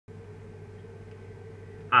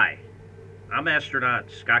Hi, I'm astronaut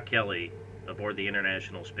Scott Kelly aboard the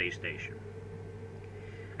International Space Station.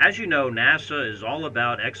 As you know, NASA is all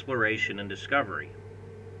about exploration and discovery.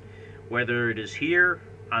 Whether it is here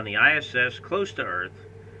on the ISS close to Earth,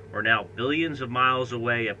 or now billions of miles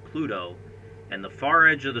away at Pluto and the far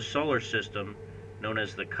edge of the solar system known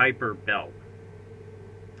as the Kuiper Belt.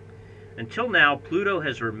 Until now, Pluto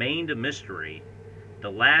has remained a mystery, the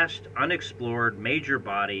last unexplored major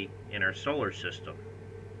body in our solar system.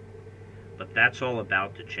 But that's all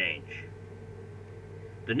about to change.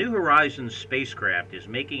 The New Horizons spacecraft is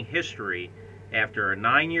making history after a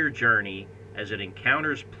 9-year journey as it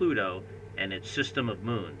encounters Pluto and its system of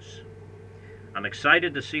moons. I'm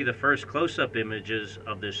excited to see the first close-up images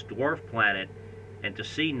of this dwarf planet and to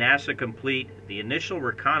see NASA complete the initial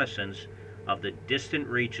reconnaissance of the distant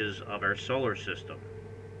reaches of our solar system.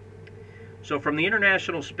 So from the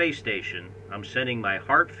International Space Station, I'm sending my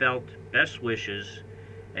heartfelt best wishes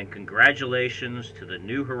and congratulations to the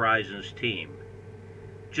New Horizons team.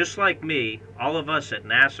 Just like me, all of us at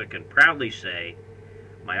NASA can proudly say,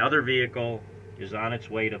 my other vehicle is on its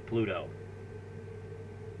way to Pluto.